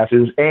catch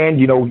passes, and,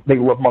 they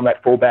love him on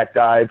that fullback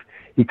dive.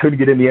 He couldn't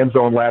get in the end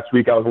zone last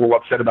week. I was a little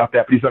upset about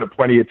that, but he's done it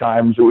plenty of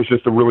times. It was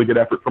just a really good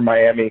effort from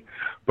Miami.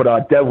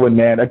 But Devlin,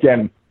 man,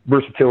 again,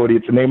 versatility.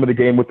 It's the name of the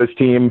game with this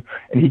team,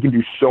 and he can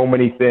do so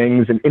many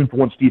things and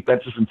influence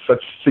defenses in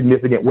such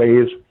significant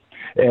ways.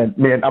 And,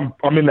 man,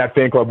 I'm in that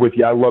fan club with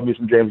you. I love me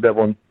some James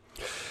Devlin.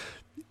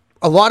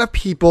 A lot of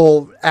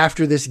people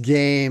after this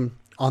game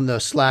on the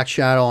Slack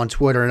channel, on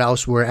Twitter and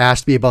elsewhere,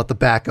 asked me about the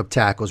backup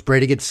tackles.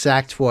 Brady gets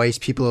sacked twice.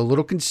 People are a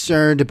little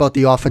concerned about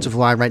the offensive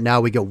line right now.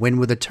 We got Wynn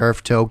with a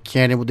turf toe,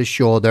 Cannon with a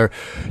shoulder.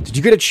 Did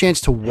you get a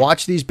chance to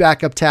watch these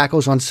backup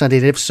tackles on Sunday?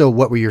 And if so,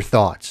 what were your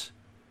thoughts?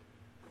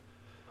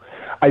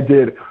 I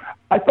did.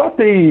 I thought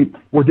they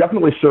were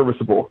definitely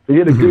serviceable. They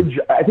did a good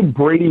job. I think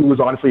Brady was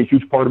honestly a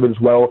huge part of it as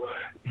well.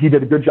 He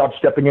did a good job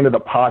stepping into the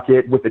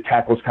pocket with the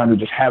tackles, kind of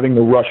just having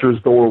the rushers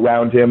go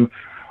around him.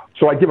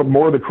 So I give him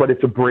more of the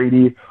credit to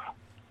Brady.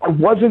 I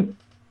wasn't,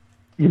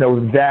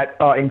 that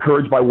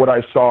encouraged by what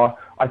I saw.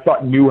 I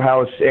thought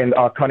Newhouse and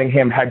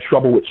Cunningham had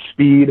trouble with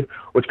speed,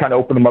 which kind of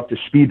opened them up to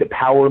speed, the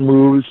power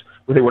moves,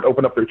 where they would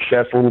open up their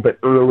chest a little bit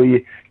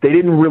early. They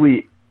didn't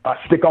really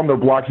stick on their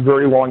blocks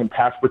very long in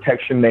pass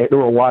protection. There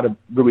were a lot of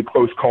really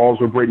close calls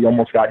where Brady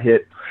almost got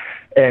hit.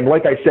 And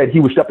like I said, he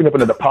was stepping up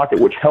into the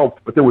pocket, which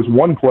helped. But there was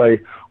one play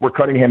where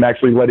Cunningham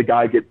actually let a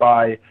guy get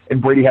by,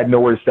 and Brady had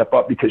nowhere to step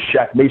up because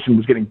Shaq Mason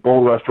was getting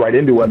bull rushed right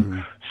into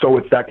him. So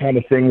it's that kind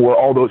of thing where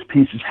all those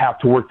pieces have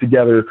to work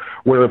together,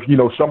 where if,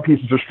 some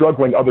pieces are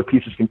struggling, other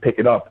pieces can pick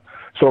it up.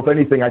 So if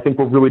anything, I think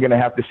we're really going to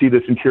have to see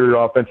this interior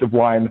offensive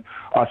line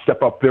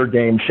step up their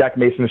game. Shaq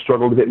Mason has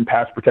struggled a bit in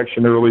pass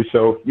protection early,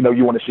 so,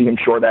 you want to see him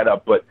shore that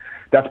up. But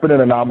that's been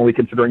an anomaly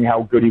considering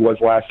how good he was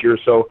last year.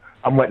 So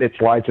I'm letting it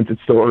slide since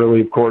it's still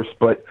early, of course.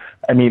 But,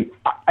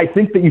 I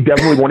think that you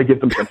definitely want to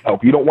give them some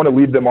help. You don't want to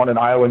leave them on an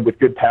island with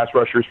good pass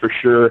rushers for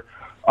sure.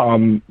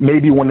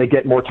 Maybe when they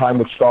get more time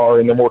with Starr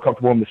and they're more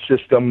comfortable in the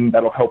system,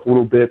 that'll help a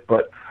little bit.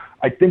 But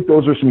I think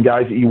those are some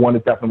guys that you want to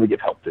definitely give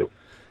help to.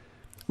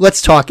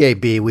 Let's talk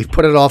AB. We've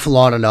put it off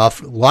long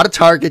enough. A lot of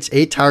targets,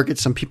 8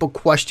 targets. Some people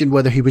questioned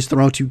whether he was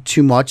thrown to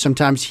too much.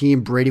 Sometimes he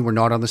and Brady were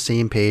not on the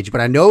same page. But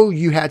I know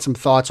you had some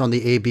thoughts on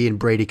the AB and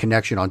Brady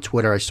connection on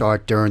Twitter. I saw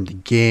it during the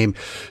game.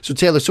 So,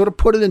 Taylor, sort of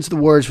put it into the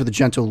words for the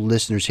gentle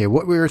listeners here.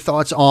 What were your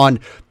thoughts on,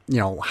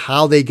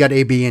 how they got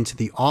AB into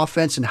the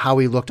offense and how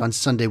he looked on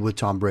Sunday with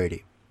Tom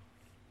Brady?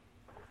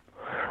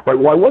 Right.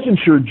 Well, I wasn't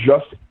sure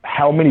just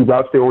how many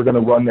routes they were going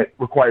to run that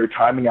required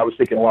timing. I was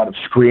thinking a lot of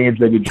screens,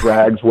 maybe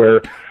drags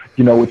where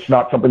it's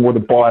not something where the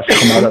ball has to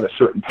come out at a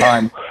certain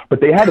time.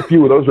 But they had a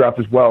few of those routes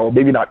as well,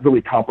 maybe not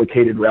really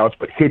complicated routes,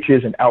 but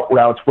hitches and out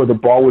routes where the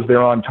ball was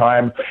there on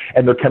time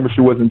and their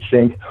chemistry was in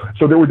sync.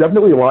 So there were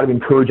definitely a lot of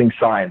encouraging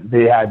signs.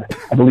 They had,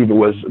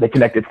 they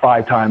connected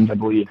 5 times, I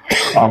believe.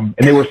 And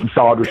there were some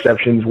solid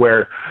receptions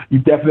where you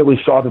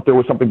definitely saw that there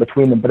was something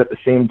between them. But at the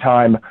same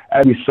time,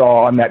 as we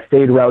saw on that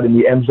fade route in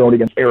the end zone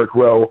against Eric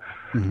Rowe,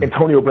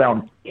 Antonio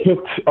Brown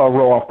kicked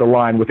Rowe off the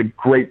line with a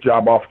great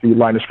job off the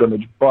line of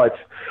scrimmage. But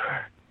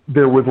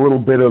there was a little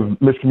bit of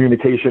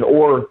miscommunication,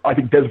 or I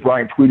think Des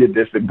Bryant tweeted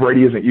this, that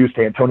Brady isn't used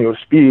to Antonio's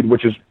speed,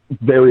 which is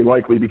very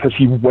likely because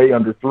he way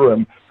underthrew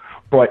him.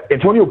 But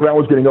Antonio Brown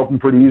was getting open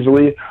pretty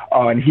easily,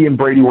 and he and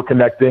Brady were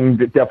connecting.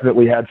 That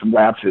definitely had some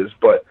lapses,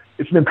 but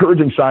it's an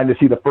encouraging sign to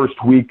see the first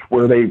week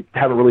where they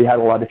haven't really had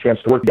a lot of chance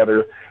to work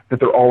together,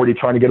 that they're already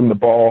trying to get him the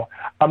ball.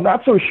 I'm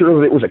not so sure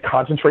that it was a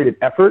concentrated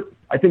effort.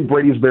 I think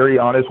Brady's very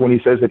honest when he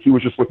says that he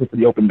was just looking for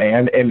the open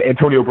man, and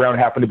Antonio Brown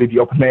happened to be the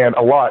open man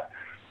a lot,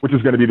 which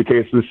is going to be the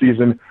case this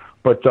season.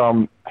 But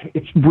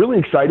it's really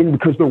exciting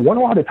because there weren't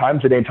a lot of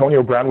times that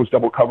Antonio Brown was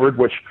double covered,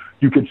 which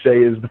you could say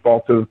is the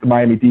fault of the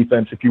Miami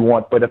defense if you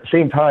want. But at the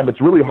same time, it's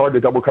really hard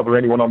to double cover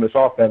anyone on this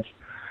offense,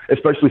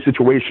 especially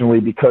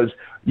situationally, because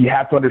you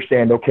have to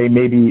understand, okay,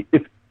 maybe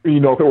if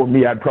it were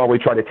me, I'd probably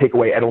try to take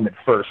away Edelman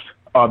first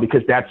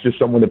because that's just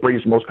someone that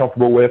Brady's most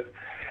comfortable with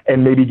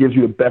and maybe gives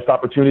you the best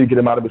opportunity to get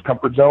him out of his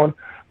comfort zone.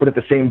 But at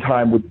the same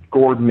time, with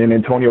Gordon and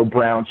Antonio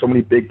Brown, so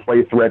many big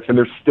play threats, and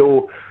they're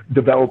still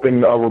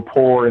developing a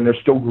rapport, and they're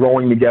still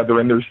growing together,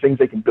 and there's things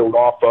they can build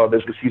off of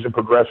as the season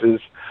progresses.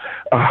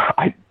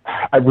 I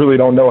really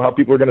don't know how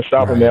people are going to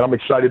stop him, man. I'm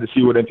excited to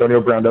see what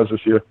Antonio Brown does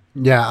this year.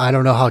 Yeah, I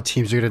don't know how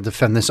teams are going to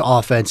defend this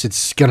offense.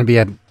 It's going to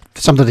be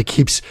something that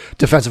keeps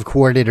defensive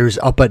coordinators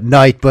up at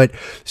night. But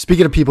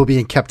speaking of people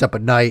being kept up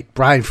at night,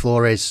 Brian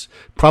Flores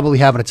probably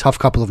having a tough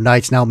couple of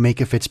nights now.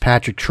 Minka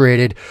Fitzpatrick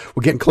traded.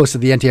 We're getting close to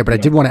the end here, but I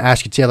did want to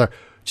ask you, Taylor,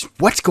 just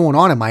what's going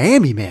on in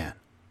Miami, man?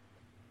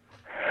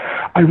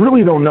 I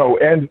really don't know.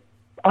 And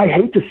I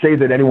hate to say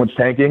that anyone's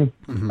tanking.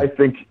 I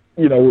think,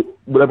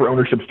 whatever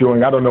ownership's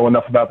doing, I don't know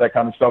enough about that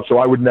kind of stuff. So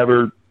I would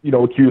never,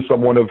 accuse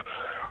someone of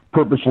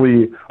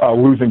purposely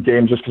losing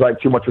games just because I have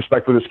too much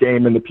respect for this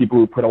game and the people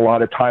who put a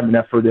lot of time and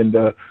effort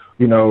into,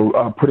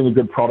 putting a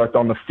good product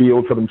on the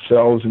field for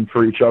themselves and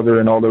for each other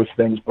and all those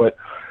things. But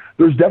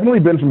there's definitely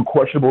been some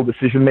questionable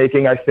decision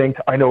making, I think.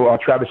 I know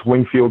Travis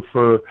Wingfield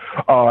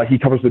he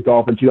covers the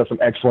Dolphins. He does some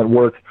excellent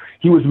work.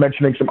 He was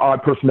mentioning some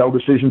odd personnel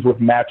decisions with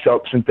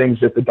matchups and things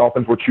that the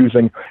Dolphins were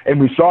choosing. And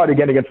we saw it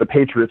again against the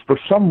Patriots. For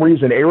some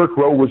reason, Eric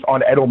Rowe was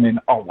on Edelman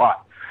a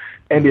lot.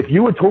 And if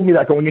you had told me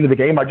that going into the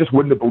game, I just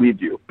wouldn't have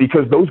believed you,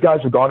 because those guys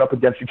have gone up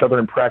against each other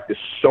in practice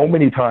so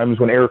many times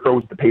when Eric Rowe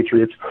was with the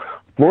Patriots.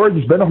 Flores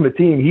has been on the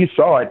team. He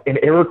saw it, and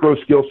Eric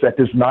Rowe's skill set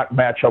does not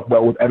match up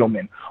well with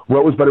Edelman.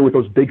 Rowe is better with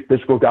those big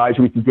physical guys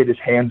who he can get his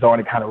hands on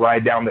and kind of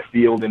ride down the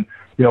field, and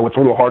it's a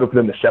little harder for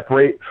them to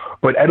separate.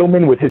 But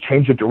Edelman, with his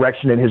change of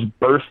direction and his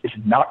burst, is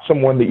not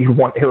someone that you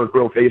want Eric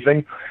Rowe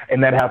facing,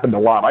 and that happened a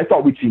lot. I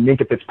thought we'd see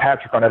Minkah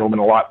Fitzpatrick on Edelman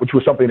a lot, which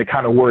was something that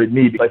kind of worried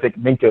me, because I think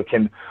Minkah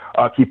can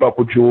keep up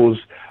with Jules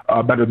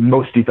better than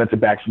most defensive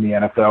backs in the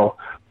NFL.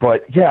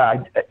 But,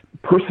 yeah,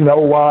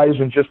 personnel-wise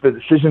and just the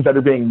decisions that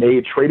are being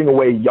made, trading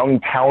away young,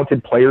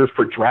 talented players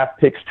for draft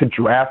picks to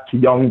draft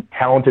young,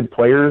 talented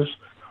players,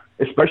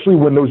 especially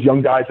when those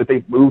young guys that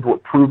they've moved were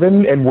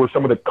proven and were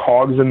some of the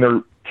cogs in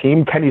their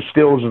team. Kenny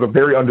Stills is a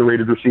very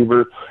underrated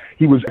receiver.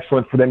 He was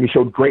excellent for them. He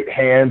showed great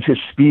hands, his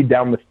speed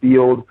down the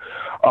field.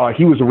 I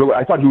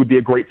thought he would be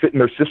a great fit in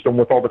their system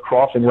with all the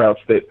crossing routes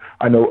that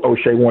I know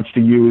O'Shea wants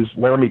to use.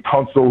 Laramie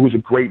Tunsil, who's a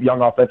great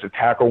young offensive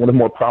tackle, one of the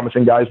more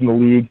promising guys in the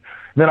league.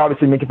 And then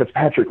obviously Minkah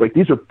Fitzpatrick.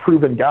 These are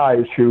proven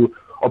guys who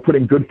are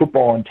putting good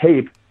football on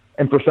tape,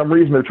 and for some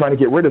reason they're trying to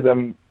get rid of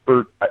them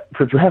for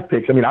draft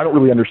picks. I mean, I don't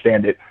really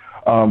understand it.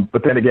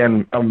 But then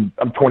again, I'm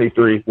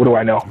 23. What do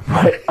I know?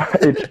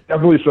 It's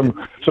definitely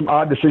some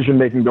odd decision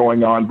making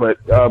going on, but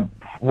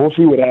we'll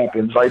see what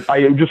happens.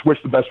 I just wish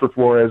the best for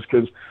Flores,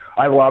 because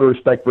I have a lot of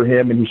respect for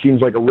him, and he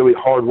seems like a really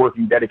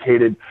hardworking,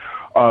 dedicated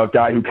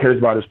guy who cares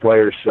about his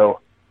players. So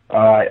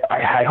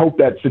I hope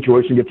that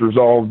situation gets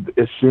resolved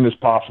as soon as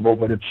possible,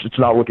 but it's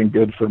not looking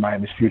good for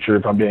Miami's future,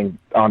 if I'm being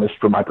honest,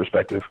 from my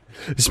perspective.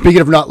 Speaking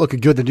of not looking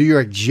good, the New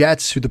York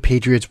Jets, who the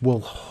Patriots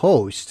will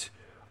host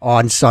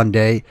on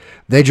Sunday,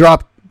 they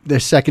dropped their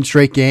second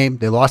straight game.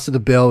 They lost to the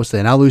Bills.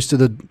 They now lose to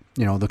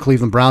the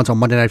Cleveland Browns on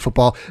Monday Night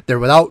Football. They're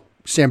without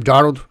Sam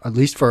Darnold, at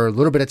least for a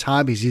little bit of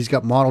time, because he's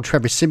got modeled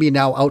Trevor Siemian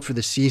now out for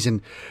the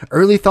season.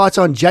 Early thoughts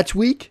on Jets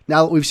week,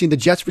 now that we've seen the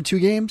Jets for 2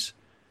 games?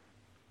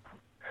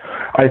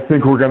 I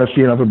think we're going to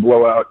see another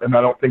blowout, and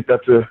I don't think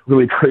that's a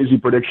really crazy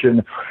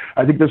prediction.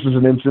 I think this is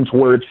an instance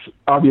where it's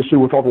obviously,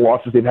 with all the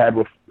losses they've had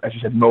with, as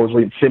you said,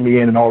 Mosley and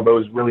Siemian and all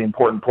those really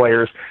important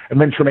players, and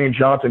then Tremaine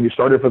Johnson, who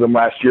started for them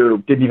last year,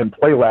 didn't even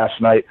play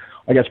last night.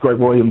 I guess Greg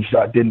Williams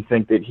didn't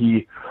think that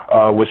he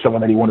was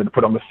someone that he wanted to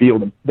put on the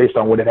field based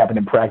on what had happened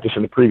in practice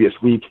in the previous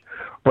week.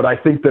 But I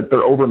think that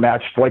they're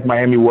overmatched like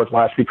Miami was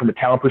last week from a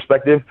talent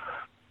perspective.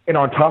 And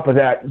on top of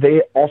that,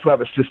 they also have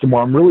a system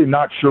where I'm really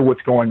not sure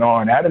what's going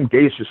on. Adam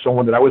Gase is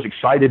someone that I was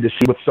excited to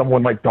see with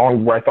someone like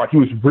Donald, where I thought he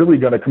was really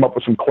going to come up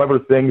with some clever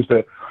things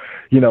to,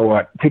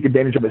 take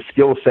advantage of his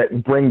skill set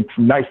and bring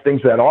some nice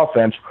things to that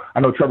offense. I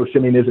know Trevor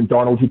Siemian isn't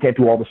Donald. He can't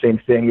do all the same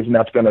things, and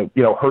that's going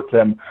to, hurt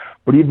them.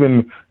 But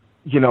even,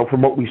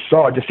 from what we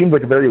saw, it just seemed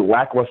like a very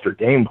lackluster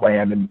game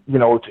plan. And,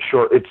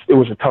 it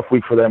was a tough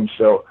week for them.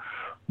 So,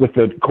 with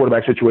the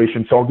quarterback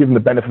situation, so I'll give them the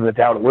benefit of the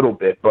doubt a little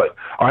bit, but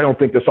I don't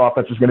think this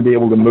offense is going to be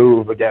able to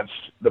move against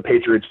the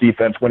Patriots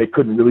defense when it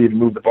couldn't really even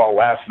move the ball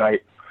last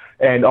night.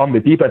 And on the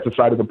defensive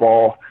side of the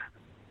ball,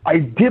 I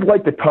did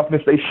like the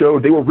toughness they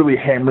showed. They were really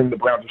hammering the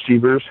Browns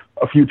receivers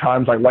a few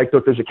times. I like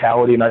their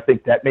physicality, and I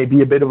think that may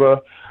be a bit of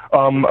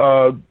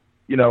an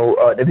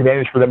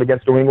advantage for them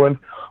against New England.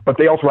 But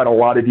they also had a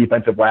lot of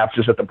defensive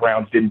lapses that the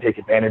Browns didn't take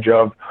advantage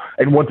of.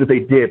 And ones that they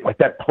did, like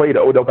that play to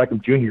Odell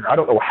Beckham Jr., I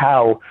don't know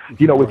how.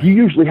 If you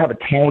usually have a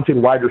talented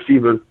wide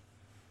receiver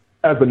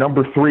as the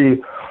number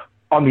 3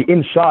 on the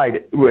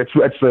inside, it's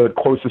the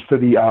closest to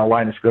the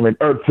line of scrimmage,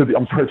 or to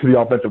the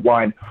offensive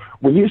line.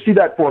 When you see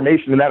that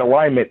formation and that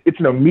alignment, it's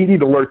an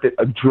immediate alert that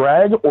a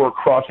drag or a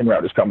crossing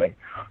route is coming.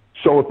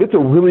 So if it's a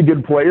really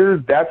good player,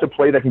 that's a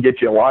play that can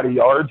get you a lot of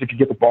yards if you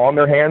get the ball in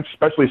their hands,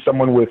 especially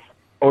someone with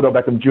Odell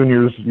Beckham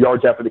Jr.'s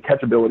yards after the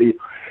catch ability.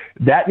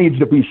 That needs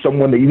to be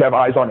someone that you have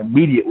eyes on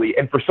immediately.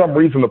 And for some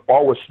reason, the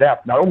ball was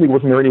snapped. Not only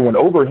wasn't there anyone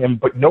over him,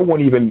 but no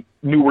one even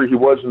knew where he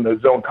was in the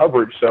zone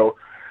coverage. So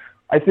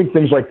I think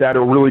things like that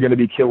are really going to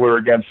be killer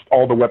against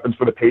all the weapons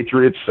for the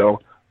Patriots. So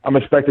I'm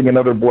expecting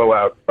another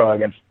blowout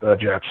against the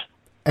Jets.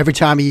 Every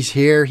time he's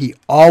here, he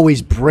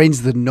always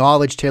brings the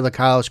knowledge. Taylor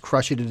Kyle's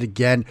crushing it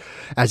again,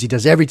 as he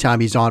does every time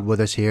he's on with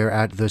us here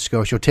at the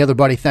SCO Show. Taylor,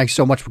 buddy, thanks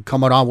so much for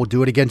coming on. We'll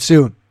do it again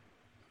soon.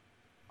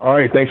 All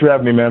right. Thanks for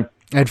having me, man.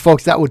 And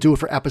folks, that will do it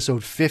for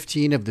episode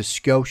 15 of The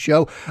SCO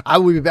Show. I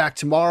will be back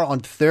tomorrow on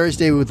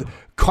Thursday with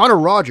Connor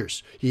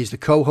Rogers. He is the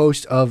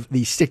co-host of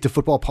the Stick to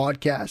Football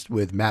podcast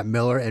with Matt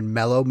Miller and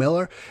Mello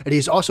Miller. And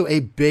he's also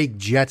a big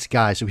Jets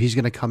guy. So he's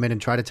going to come in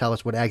and try to tell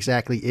us what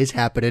exactly is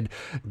happening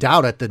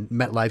down at the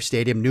MetLife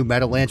Stadium, New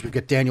Meadowlands. We've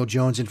got Daniel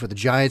Jones in for the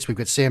Giants. We've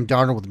got Sam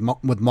Darnold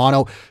with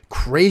Mono.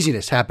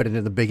 Craziness happening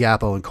in the Big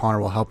Apple, and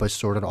Connor will help us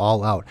sort it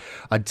all out.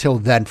 Until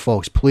then,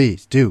 folks,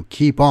 please do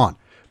keep on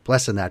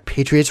blessing that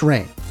Patriots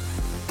reign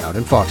out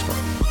in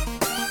Foxborough.